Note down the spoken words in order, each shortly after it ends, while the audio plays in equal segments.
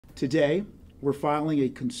Today, we're filing a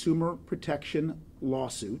consumer protection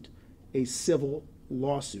lawsuit, a civil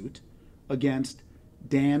lawsuit, against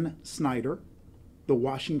Dan Snyder, the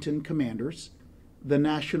Washington Commanders, the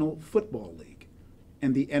National Football League,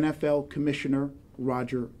 and the NFL Commissioner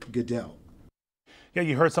Roger Goodell. Yeah,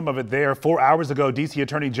 you heard some of it there. 4 hours ago, D.C.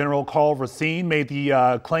 Attorney General Karl Racine made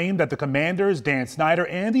the claim that the Commanders, Dan Snyder,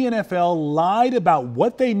 and the NFL lied about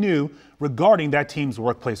what they knew regarding that team's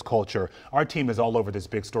workplace culture. Our team is all over this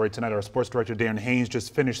big story tonight. Our sports director, Darren Haynes,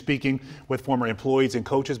 just finished speaking with former employees and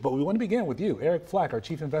coaches. But we want to begin with you, Eric Flack, our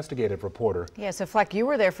chief investigative reporter. Yeah, so Flack, you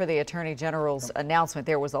were there for the Attorney General's announcement.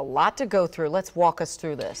 There was a lot to go through. Let's walk us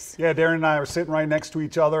through this. Yeah, Darren and I are sitting right next to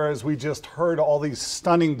each other as we just heard all these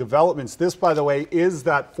stunning developments. This, by the way, is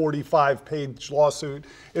that 45-page lawsuit.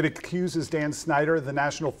 It accuses Dan Snyder, the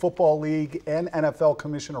National Football League, and NFL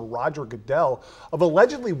Commissioner Roger Goodell of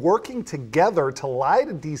allegedly working together to lie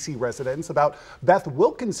to D.C. residents about Beth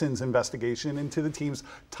Wilkinson's investigation into the team's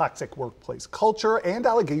toxic workplace culture and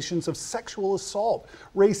allegations of sexual assault.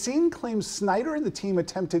 Racine claims Snyder and the team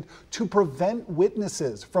attempted to prevent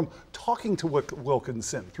witnesses from talking to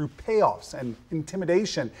Wilkinson through payoffs and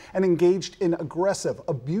intimidation, and engaged in aggressive,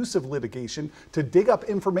 abusive litigation to dig up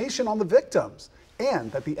information on the victims,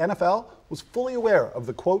 and that the NFL was fully aware of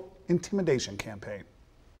the, quote, intimidation campaign.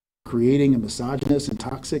 Creating a misogynist and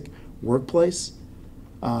toxic workplace,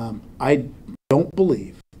 I don't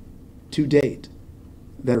believe to date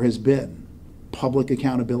there has been public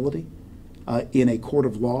accountability in a court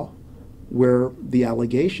of law where the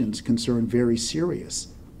allegations concern very serious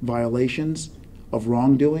violations of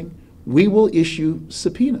wrongdoing. We will issue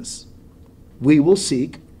subpoenas. We will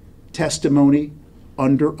seek testimony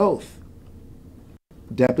under oath,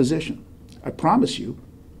 deposition. I promise you,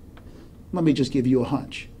 let me just give you a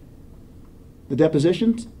hunch. The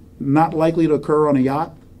deposition's not likely to occur on a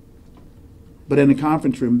yacht, but in a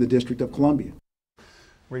conference room in the District of Columbia.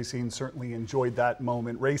 Racine certainly enjoyed that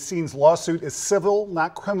moment. Racine's lawsuit is civil,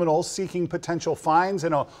 not criminal, seeking potential fines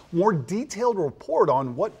and a more detailed report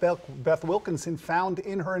on what Beth Wilkinson found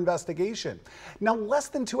in her investigation. Now, less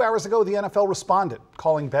than 2 hours ago, the NFL responded,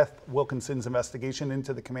 calling Beth Wilkinson's investigation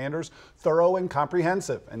into the Commanders thorough and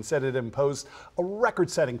comprehensive, and said it imposed a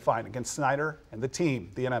record-setting fine against Snyder and the team,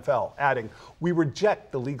 the NFL, adding, "We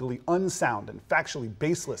reject the legally unsound and factually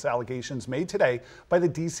baseless allegations made today by the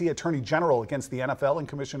D.C. Attorney General against the NFL and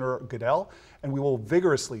Commissioner Goodell, and we will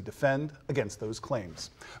vigorously defend against those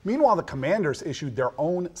claims." Meanwhile, the Commanders issued their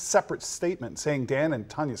own separate statement saying Dan and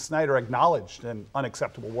Tanya Snyder acknowledged an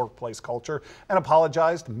unacceptable workplace culture and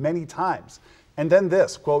apologized many times. And then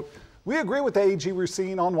this, quote, "We agree with AG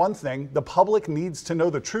Racine on one thing: the public needs to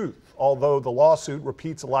know the truth. Although the lawsuit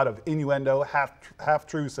repeats a lot of innuendo,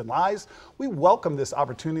 half-truths, and lies, we welcome this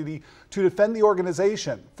opportunity to defend the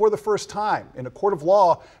organization for the first time in a court of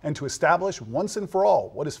law and to establish once and for all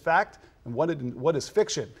what is fact and what is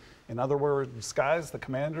fiction." In other words, guys, the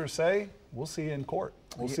Commanders say, we'll see you in court.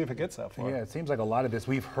 We'll see if it gets that far. Yeah, it seems like a lot of this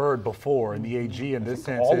we've heard before in the AG in this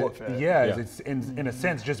sense. All of it. Yeah, it's in a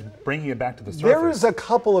sense just bringing it back to the surface. There is a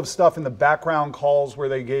couple of stuff in the background calls where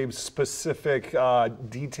they gave specific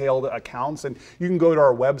detailed accounts, and you can go to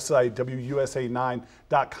our website,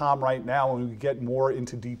 WUSA9.com right now, and we get more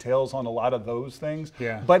into details on a lot of those things.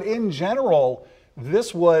 Yeah. But in general,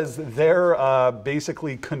 this was their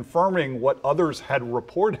basically confirming what others had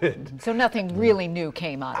reported. So nothing really new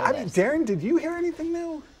came out of this. Darren, did you hear anything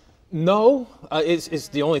new? No, it's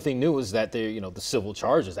the only thing new is that they, the civil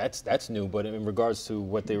charges. That's new. But in regards to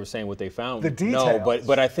what they were saying, what they found, the details. No,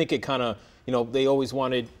 but I think it kind of, they always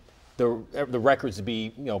wanted the records to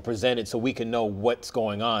be, presented so we can know what's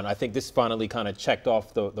going on. I think this finally kind of checked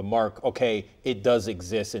off the mark. Okay, it does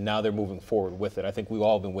exist, and now they're moving forward with it. I think we've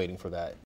all been waiting for that.